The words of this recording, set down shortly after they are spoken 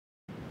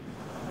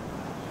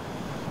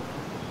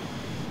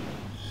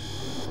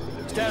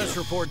Status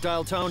report,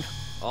 Dial Tone.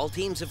 All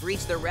teams have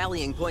reached their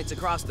rallying points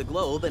across the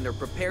globe and are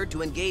prepared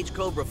to engage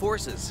Cobra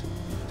forces.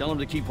 Tell them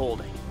to keep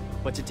holding,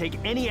 but to take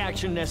any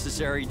action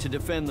necessary to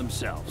defend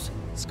themselves.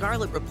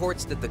 Scarlet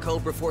reports that the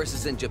Cobra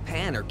forces in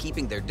Japan are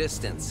keeping their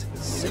distance.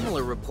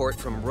 Similar report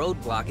from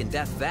Roadblock in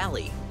Death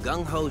Valley.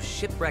 Gung Ho,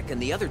 Shipwreck,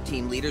 and the other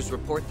team leaders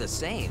report the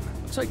same.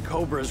 Looks like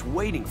Cobra is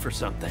waiting for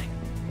something.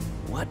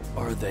 What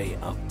are they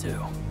up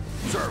to?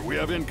 Sir, we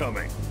have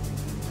incoming.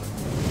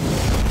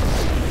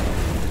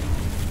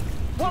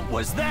 What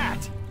was that?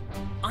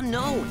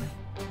 Unknown.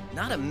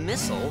 Not a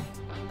missile.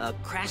 A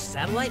crashed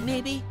satellite,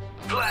 maybe?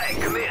 Flag,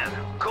 come in.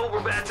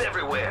 Cobra bats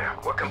everywhere.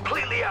 We're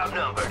completely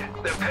outnumbered.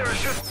 Their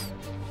parachute...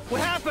 What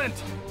happened?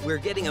 We're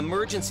getting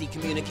emergency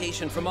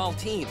communication from all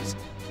teams.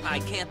 I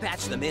can't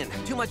patch them in.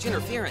 Too much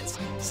interference.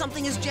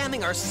 Something is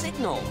jamming our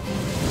signal.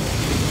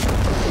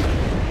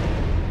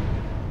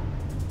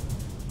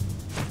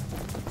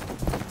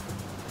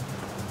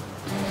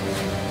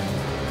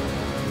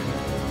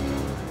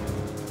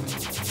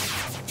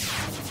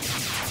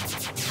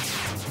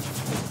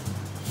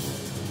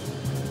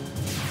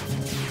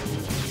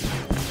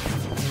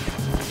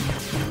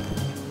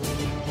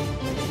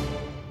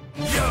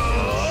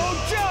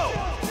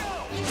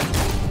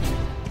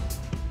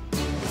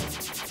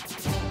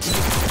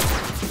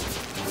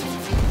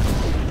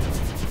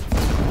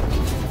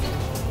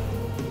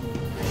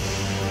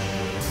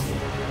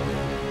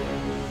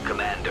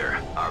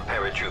 Our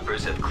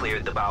paratroopers have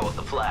cleared the bow of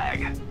the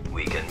flag.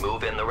 We can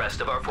move in the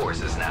rest of our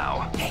forces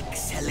now.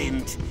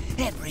 Excellent.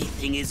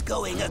 Everything is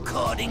going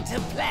according to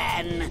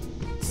plan.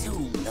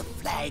 Soon the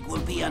flag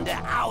will be under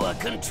our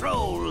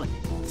control.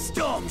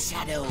 Storm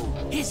Shadow,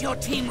 is your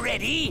team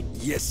ready?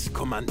 Yes,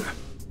 Commander.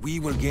 We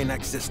will gain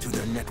access to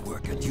their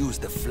network and use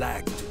the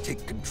flag to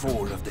take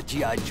control of the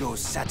G.I Joe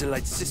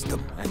satellite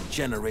system and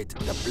generate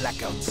the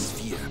Blackout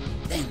sphere.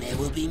 Then there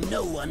will be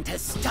no one to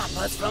stop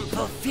us from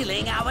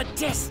fulfilling our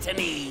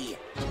destiny.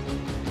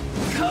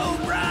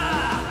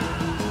 Cobra!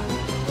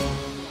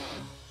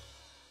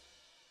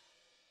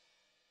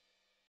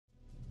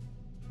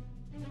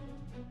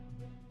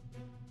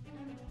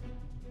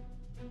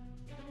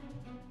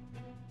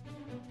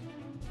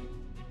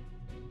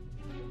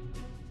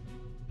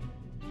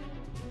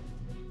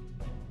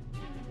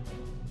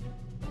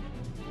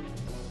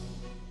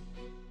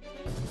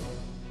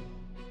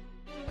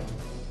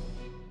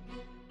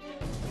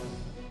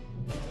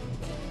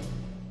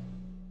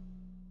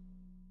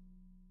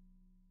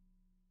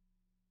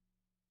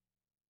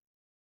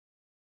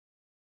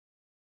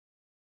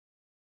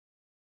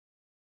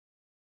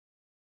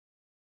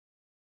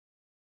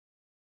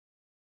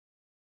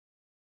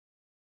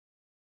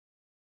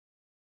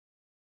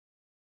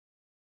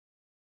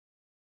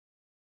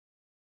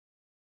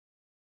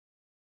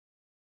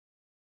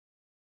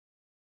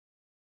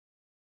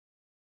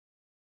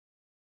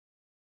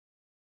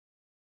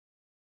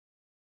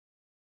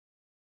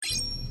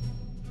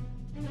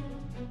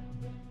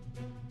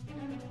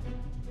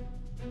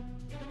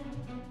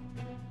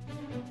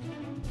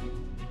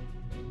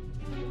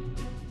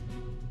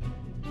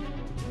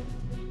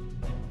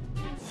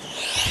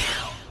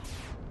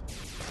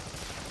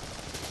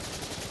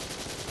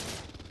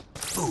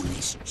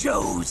 Foolish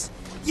Joes!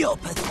 Your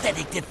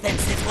pathetic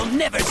defenses will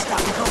never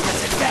stop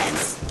Cobra's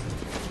advance!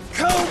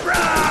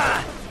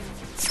 Cobra!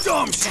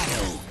 Storm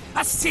Shadow,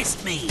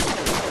 assist me!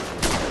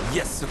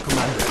 Yes, sir,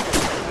 Commander.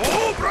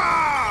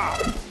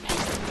 Cobra!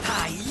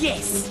 Ah,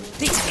 yes!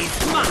 This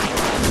is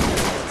mine!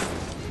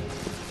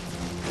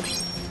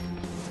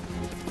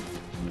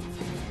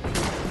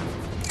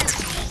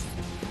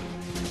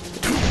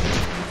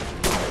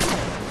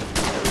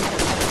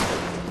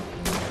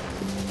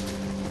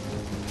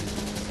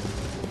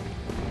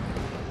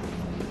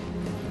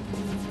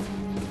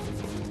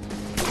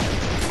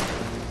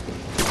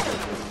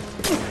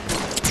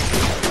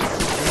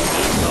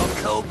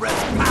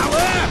 Cobra's power!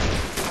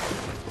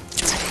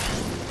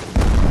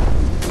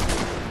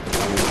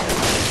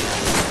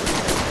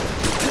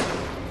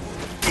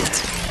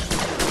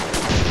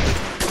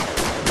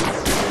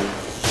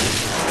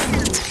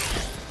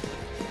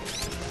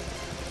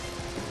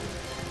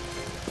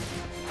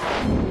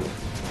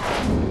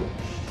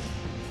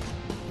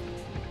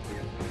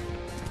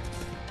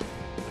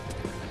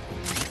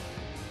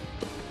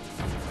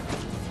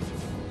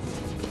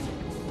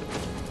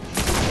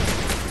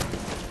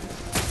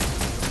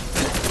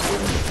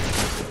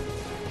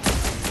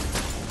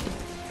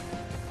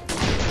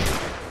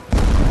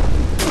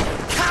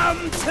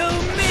 To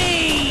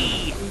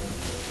me!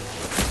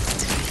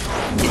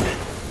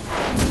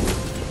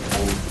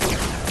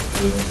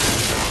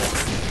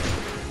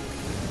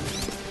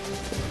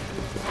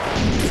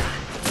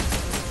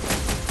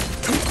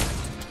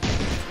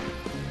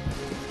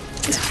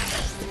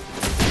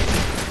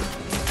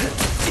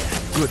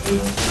 Good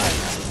night,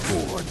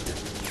 Ford.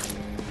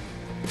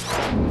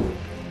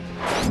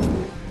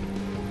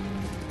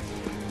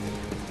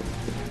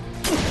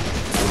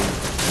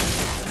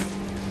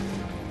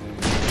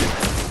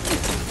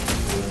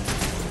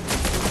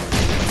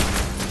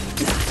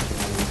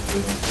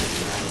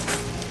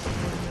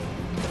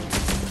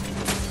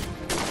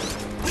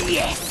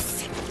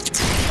 Yes!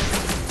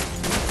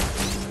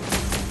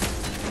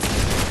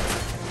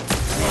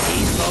 Ready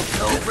for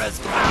Cobra's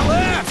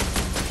power?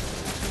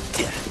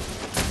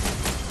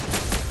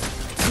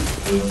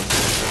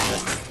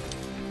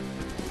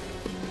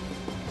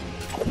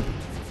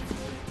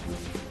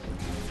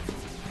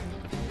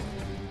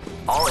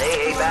 All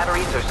AA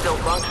batteries are still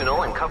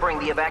functional and covering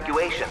the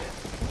evacuation.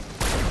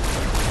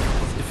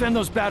 Defend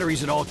those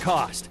batteries at all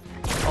cost.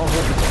 I'll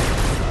hold the tank.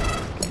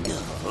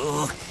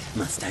 Oh,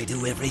 must I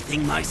do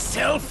everything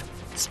myself?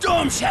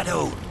 Storm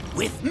Shadow,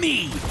 with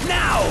me,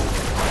 now!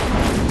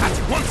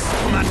 At once,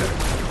 Commander!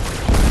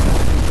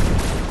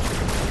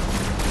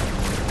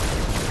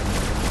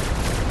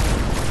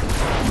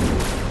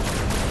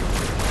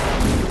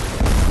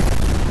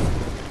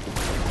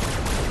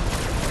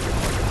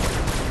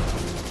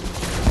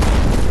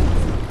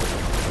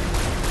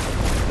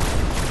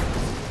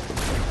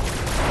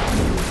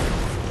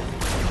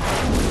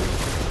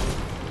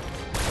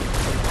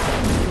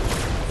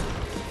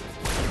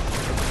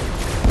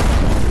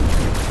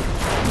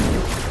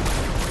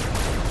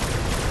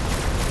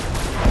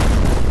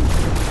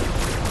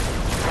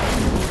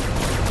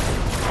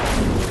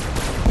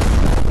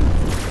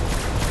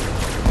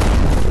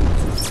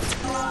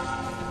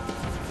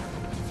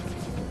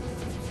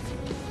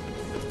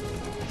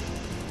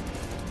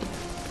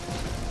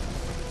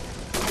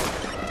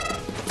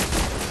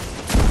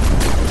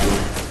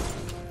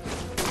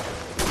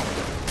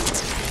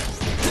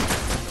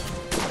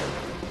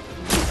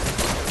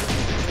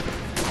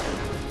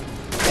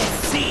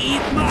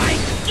 Receive my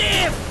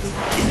gift!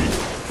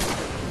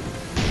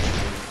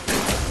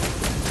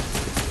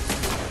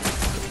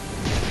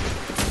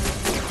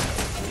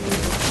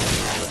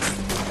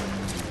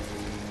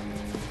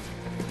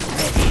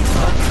 Ready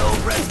for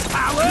Cobra's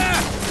power?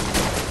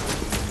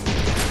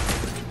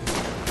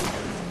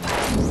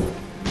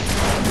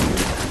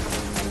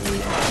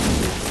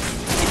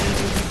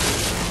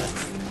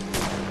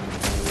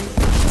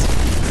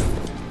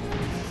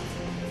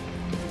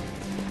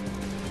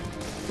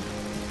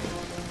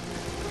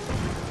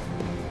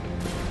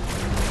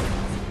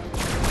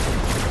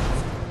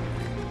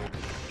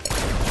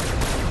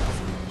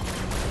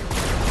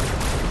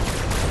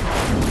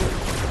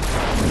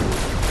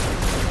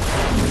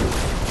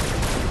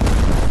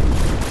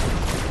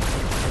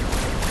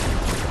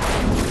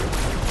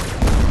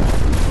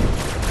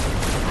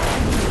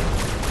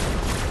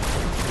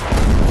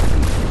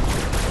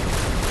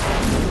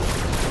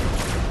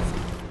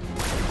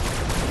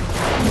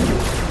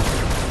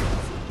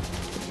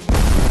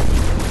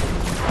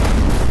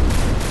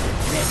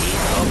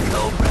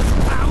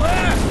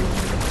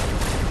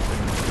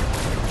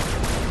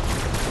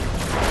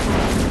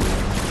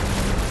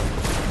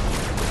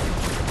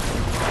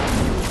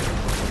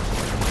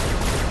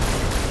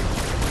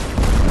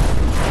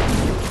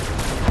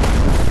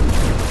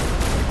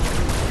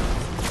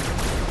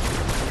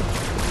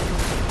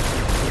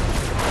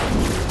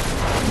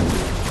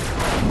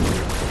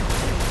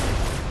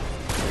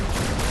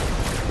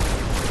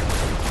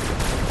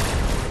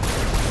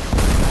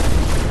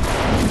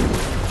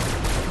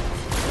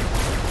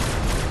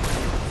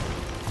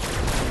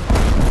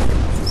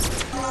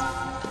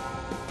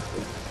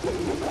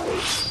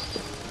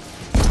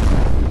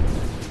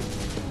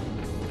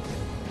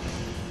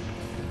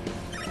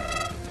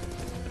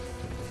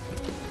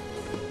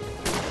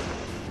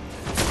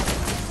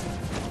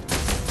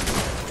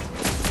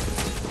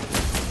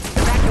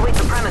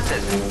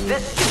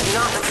 This is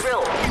not a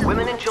drill.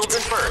 Women and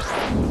children first.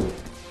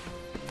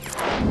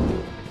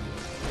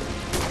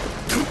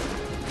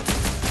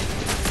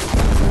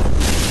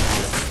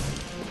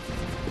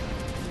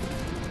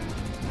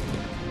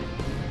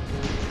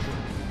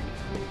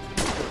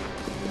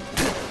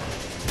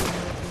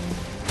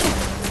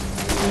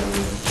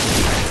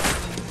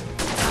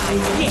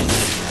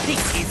 Yes,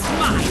 this is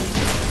mine!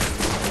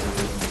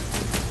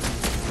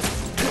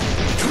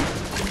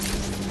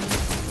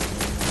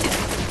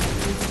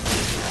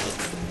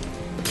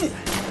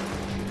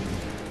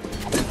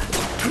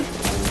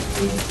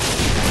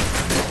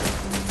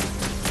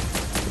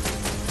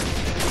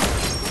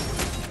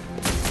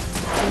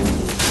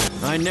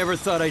 I never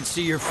thought I'd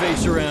see your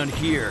face around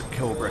here,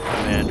 Cobra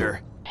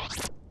Commander.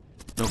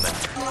 No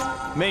matter.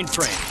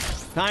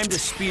 Mainframe, time to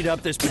speed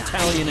up this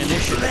battalion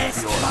initiative.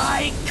 Blessed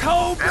by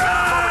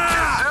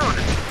Cobra!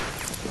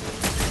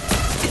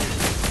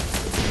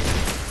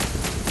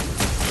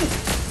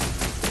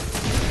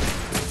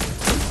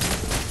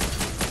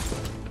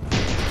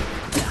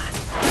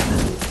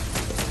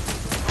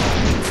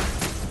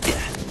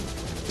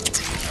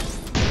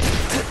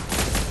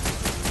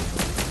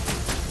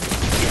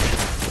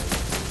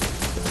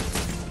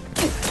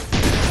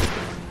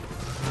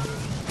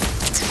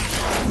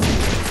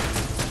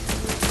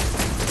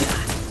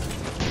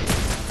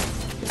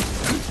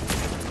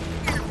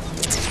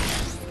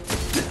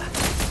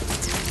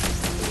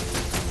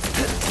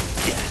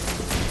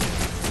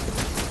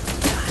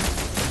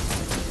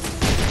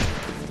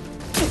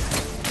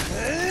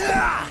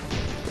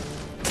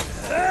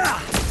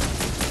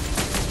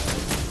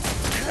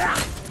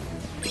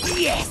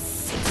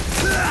 Yes!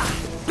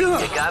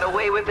 You got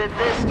away with it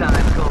this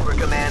time, Cobra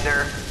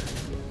Commander.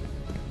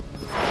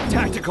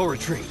 Tactical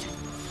retreat.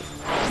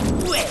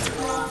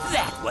 Well,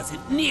 that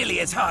wasn't nearly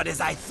as hard as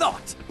I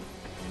thought.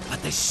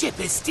 But the ship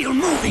is still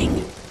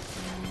moving.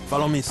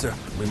 Follow me, sir.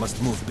 We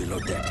must move below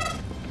deck.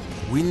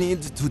 We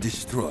need to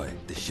destroy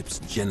the ship's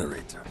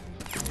generator.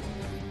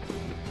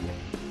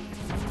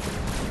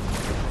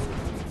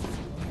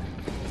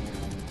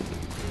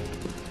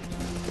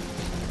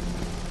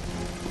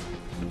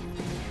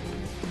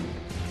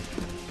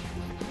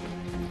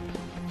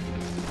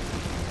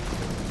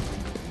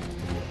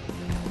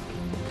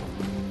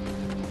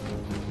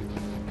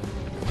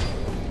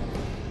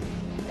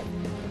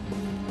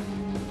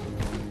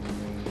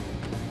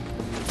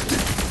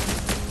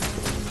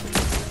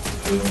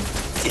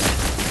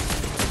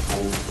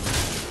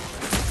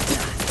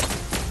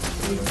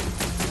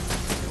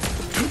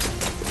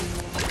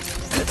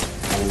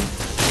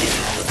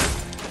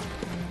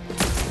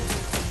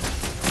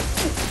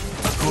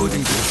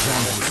 According to the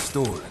plans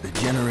restored, the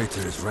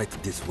generator is right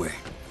this way.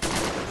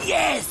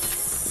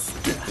 Yes!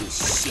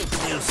 This ship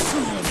will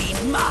soon be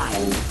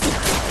mine.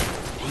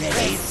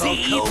 Ready for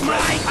Cobra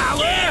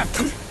power?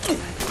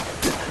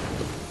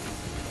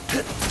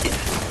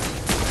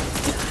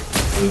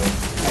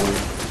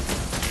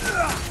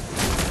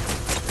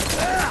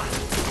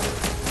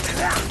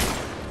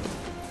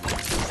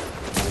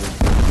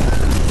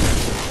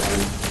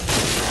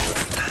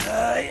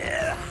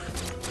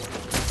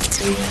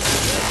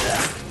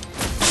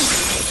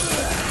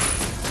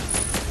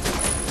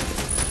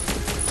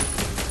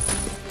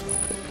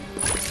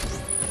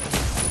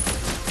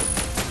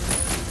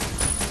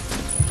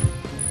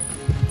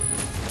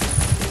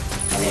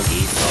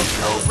 Ready for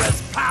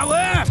Cobra's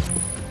power?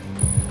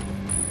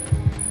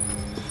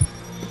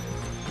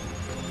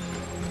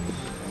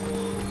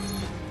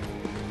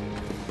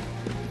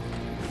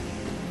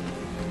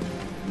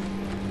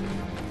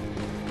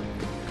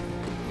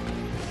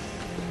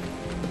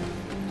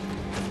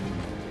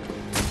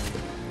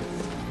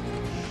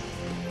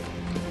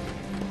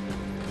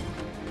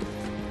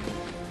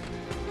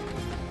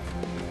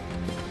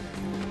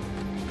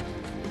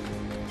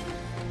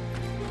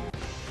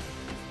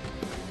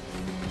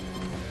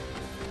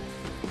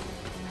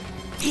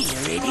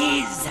 Here it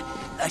is,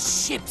 the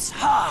ship's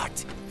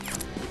heart.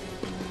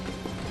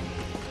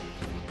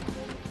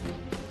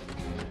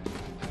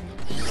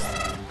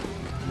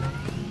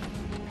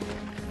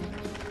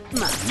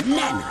 My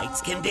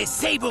nanites can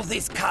disable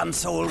this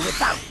console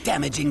without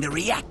damaging the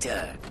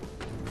reactor.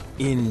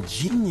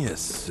 Ingenious,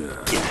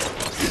 sir.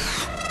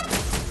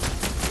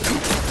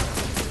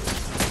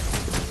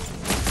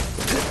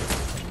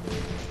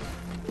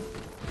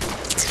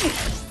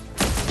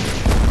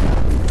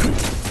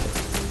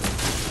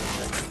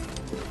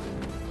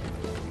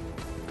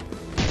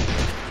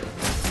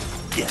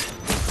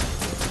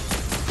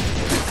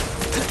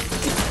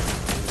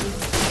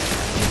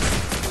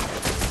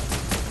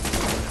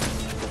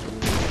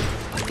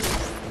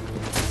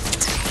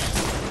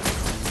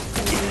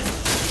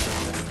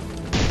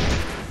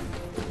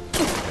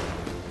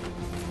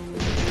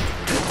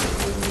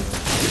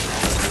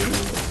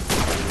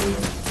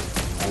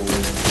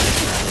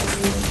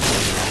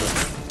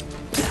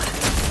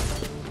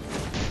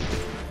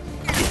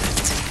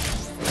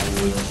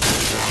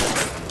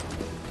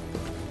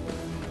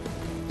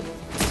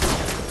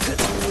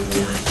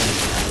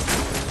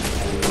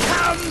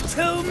 Come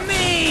to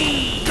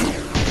me!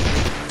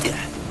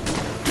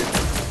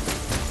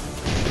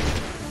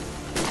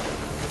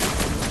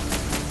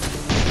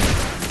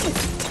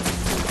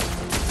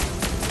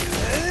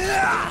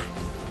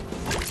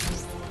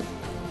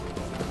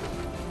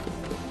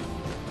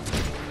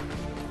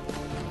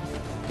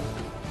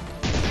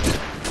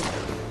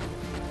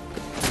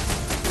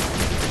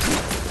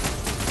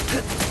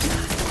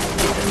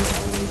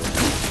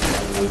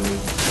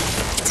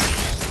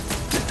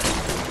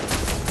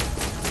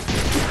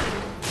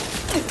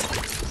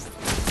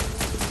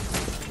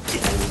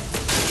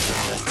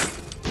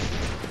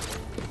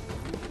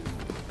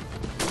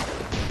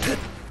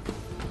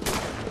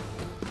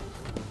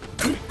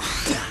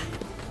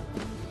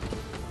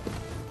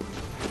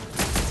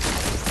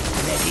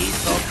 Ready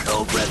for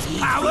Cobra's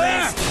power?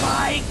 Blessed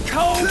by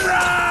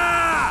Cobra!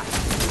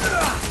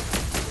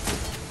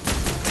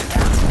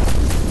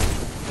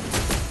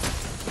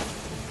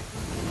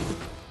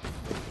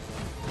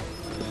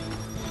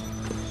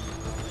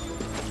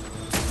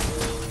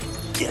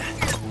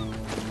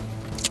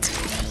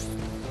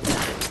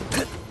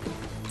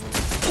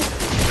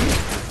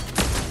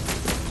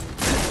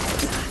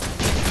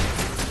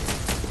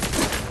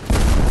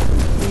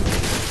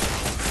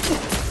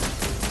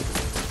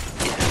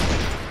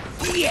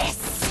 Yes!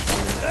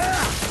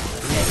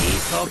 Ready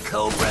for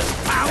Cobra's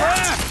power?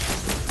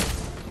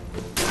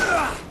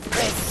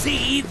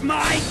 Receive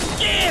my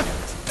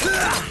gift!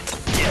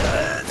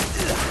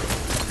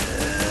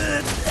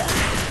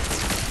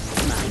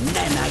 My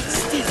nanites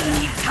still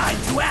need time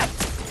to act.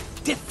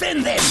 Defend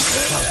them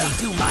while they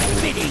do my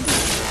bidding.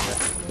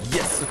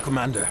 Yes, sir,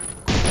 Commander.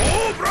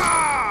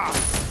 Cobra!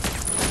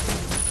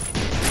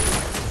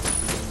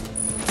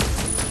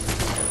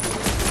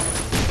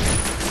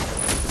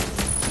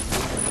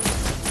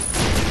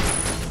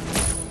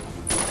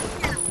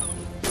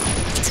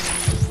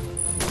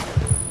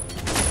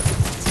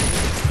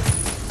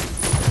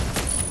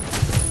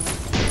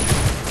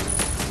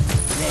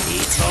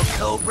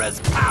 Cobra's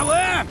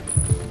power?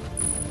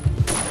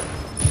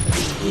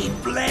 Be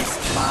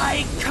blessed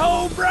by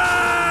Cobra!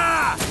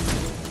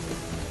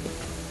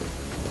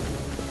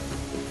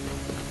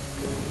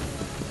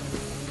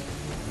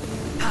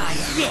 Ah,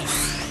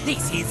 yes!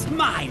 This is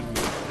mine!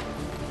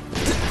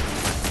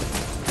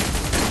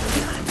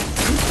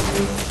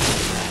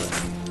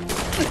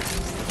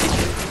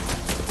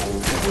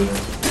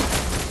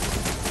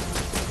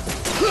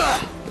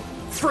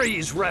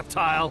 Freeze,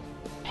 reptile!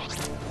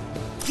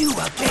 You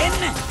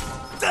again?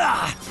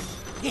 Ah,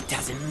 it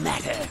doesn't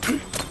matter.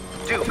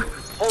 Duke,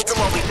 hold them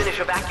while we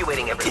finish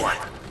evacuating everyone.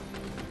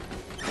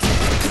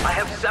 I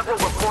have several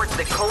reports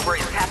that Cobra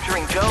is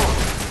capturing Joe.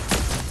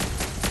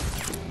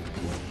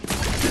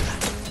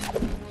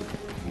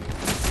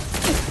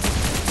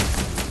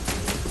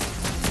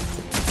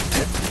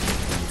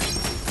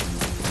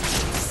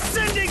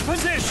 Sending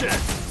position!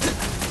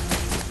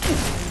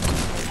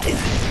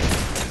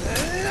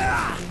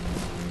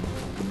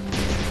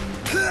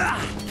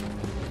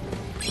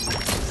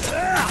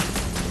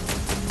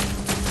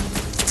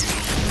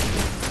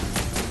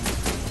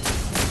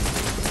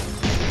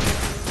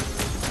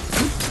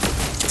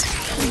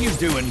 What are you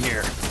doing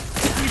here?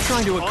 What are you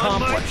trying to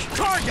accomplish?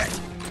 Target!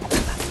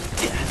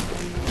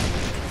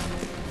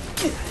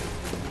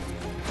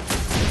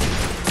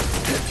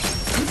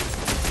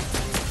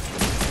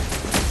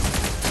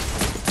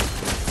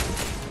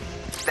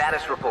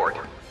 Status report.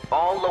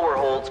 All lower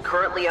holds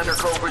currently under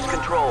Cobra's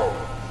control.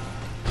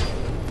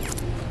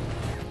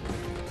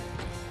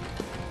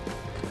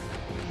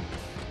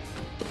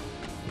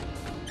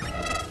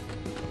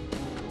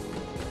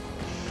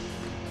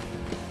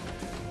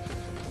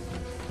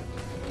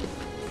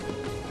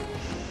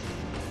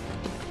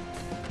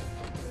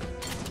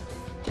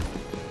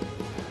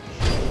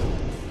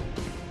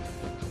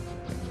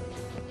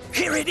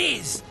 Here it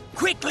is!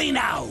 Quickly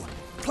now!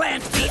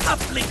 Plant the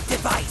uplink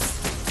device!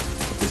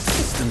 The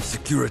system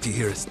security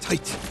here is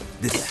tight.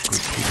 This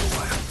could take a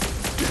while.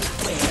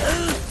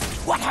 Well,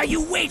 what are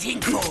you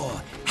waiting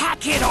for?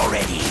 Hack it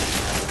already!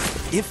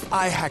 If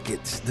I hack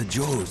it, the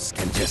Joes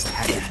can just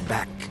hack it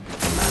back,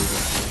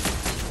 Commander.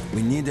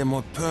 We need a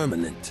more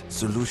permanent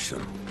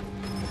solution.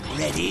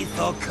 Ready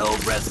for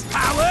Cobra's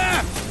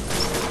power?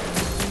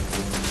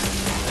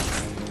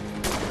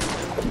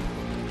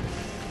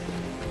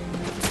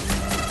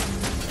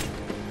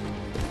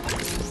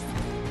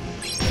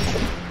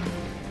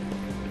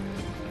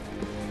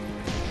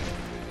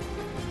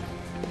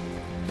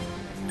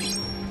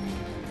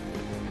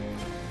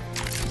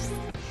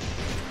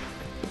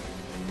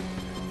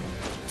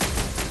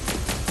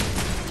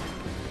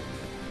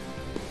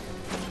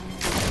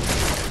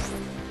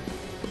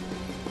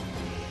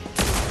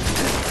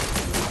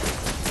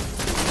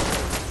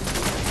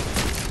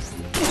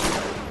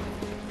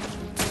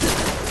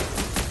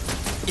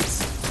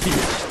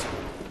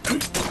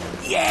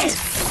 Yes!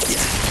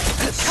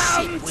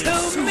 Come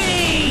to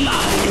me!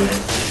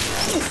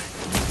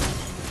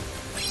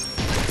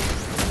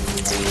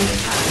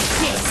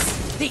 Yes,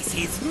 this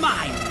is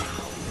mine now.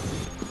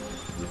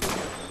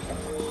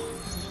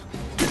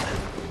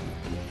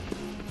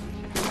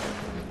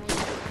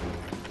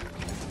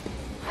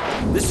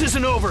 This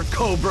isn't over,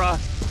 Cobra!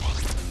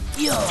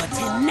 Your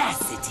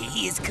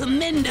tenacity is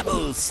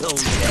commendable,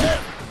 soldier.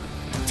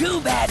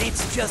 Too bad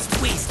it's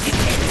just wasted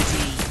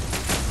energy.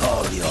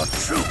 All your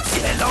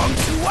troops belong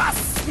to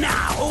us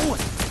now!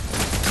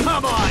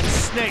 Come on,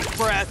 Snake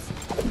Breath!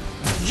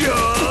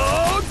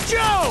 Joe!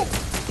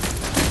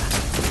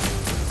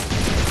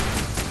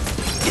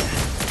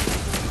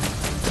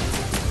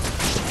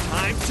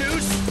 Time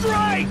to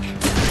strike!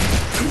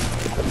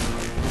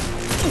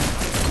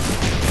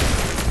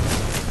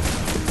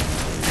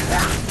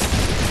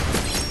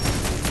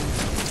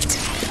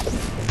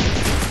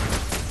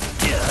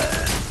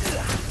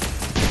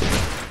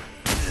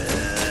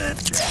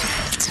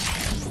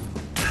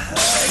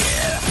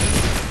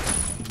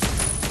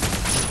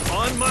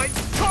 On my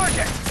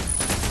target!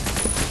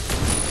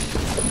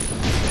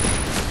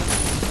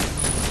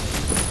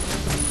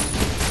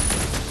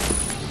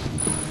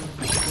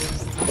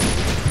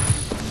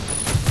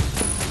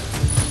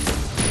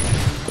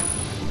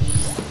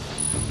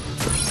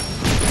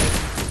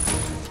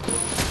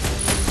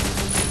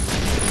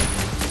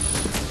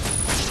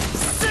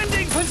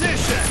 Sending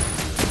position!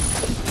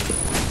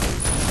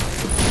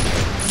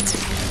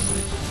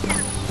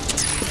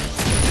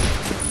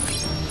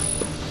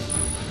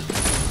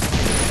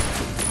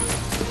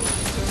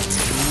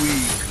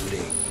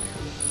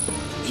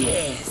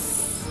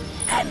 Yes,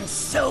 and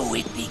so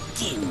it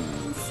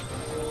begins.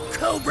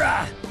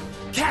 Cobra,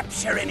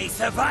 capture any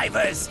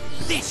survivors.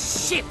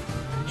 This ship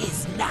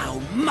is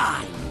now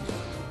mine.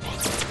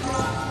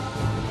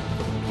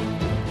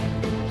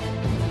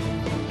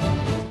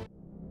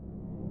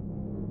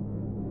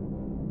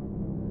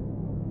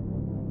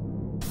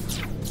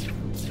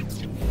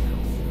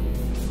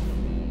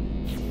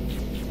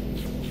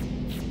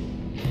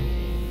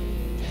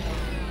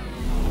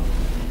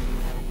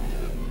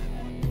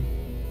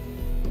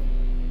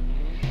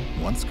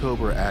 Once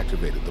Cobra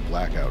activated the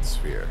Blackout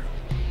sphere,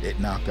 It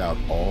knocked out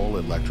all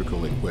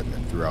electrical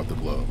equipment throughout the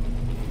globe.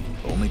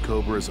 Only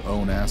Cobra's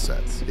own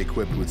assets,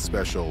 equipped with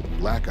special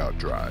Blackout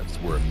drives,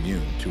 were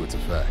immune to its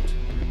effect.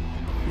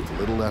 With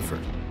little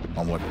effort,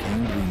 on what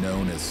came to be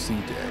known as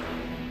C-Day,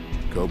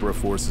 Cobra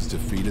forces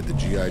defeated the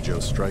G.I Joe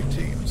strike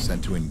team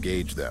sent to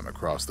engage them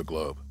across the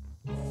globe.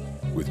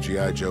 With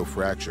G.I Joe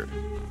fractured,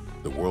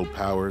 the world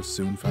powers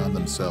soon found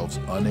themselves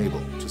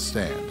unable to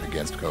stand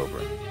against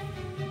Cobra.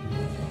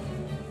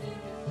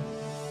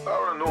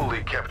 Our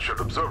newly captured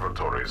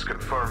observatories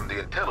confirm the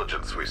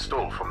intelligence we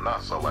stole from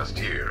NASA last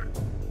year.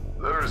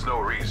 There is no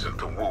reason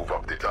to move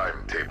up the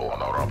timetable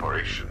on our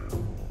operation.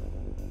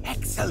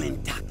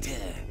 Excellent, Doctor.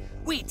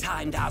 We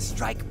timed our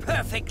strike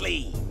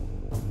perfectly.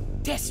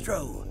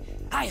 Destro,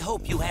 I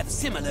hope you have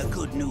similar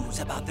good news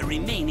about the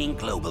remaining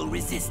global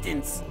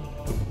resistance.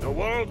 The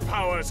world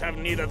powers have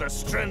neither the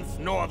strength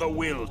nor the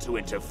will to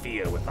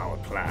interfere with our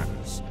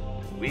plans.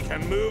 We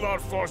can move our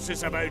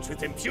forces about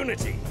with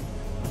impunity.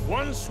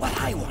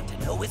 What I want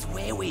to know is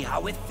where we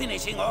are with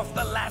finishing off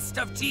the last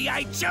of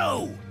G.I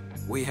Joe!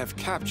 We have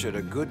captured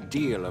a good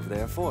deal of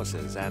their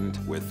forces, and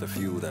with the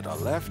few that are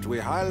left, we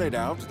highly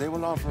doubt they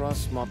will offer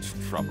us much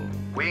trouble.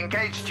 We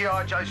engaged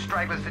G.I Joe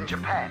stragglers in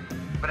Japan,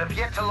 but have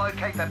yet to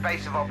locate their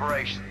base of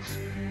operations.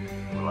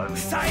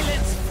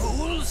 Silence,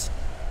 fools!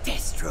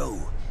 Destro,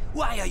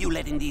 why are you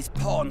letting these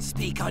pawns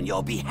speak on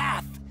your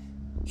behalf?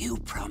 You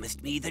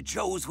promised me the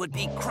Joes would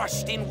be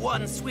crushed in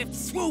one swift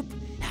swoop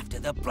after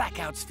the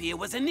Blackout sphere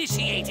was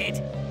initiated.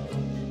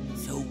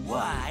 So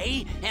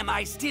why am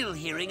I still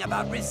hearing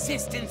about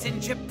resistance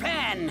in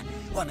Japan,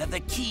 one of the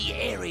key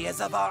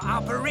areas of our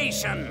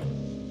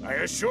operation? I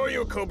assure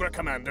you, Cobra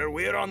Commander,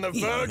 we're on the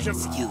verge of...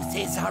 Your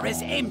excuses are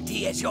as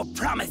empty as your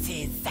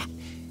promises.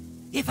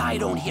 If I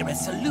don't hear a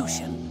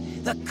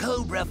solution, the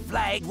Cobra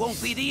flag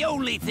won't be the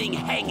only thing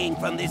hanging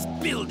from this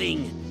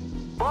building.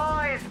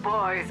 Boys.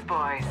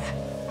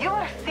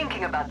 You're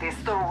thinking about this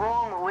the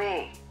wrong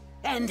way.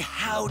 And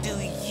how do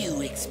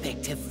you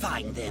expect to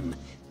find them,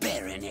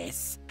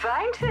 Baroness?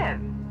 Find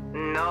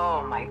them?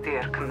 No, my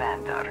dear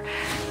Commander.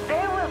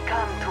 They will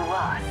come to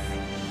us.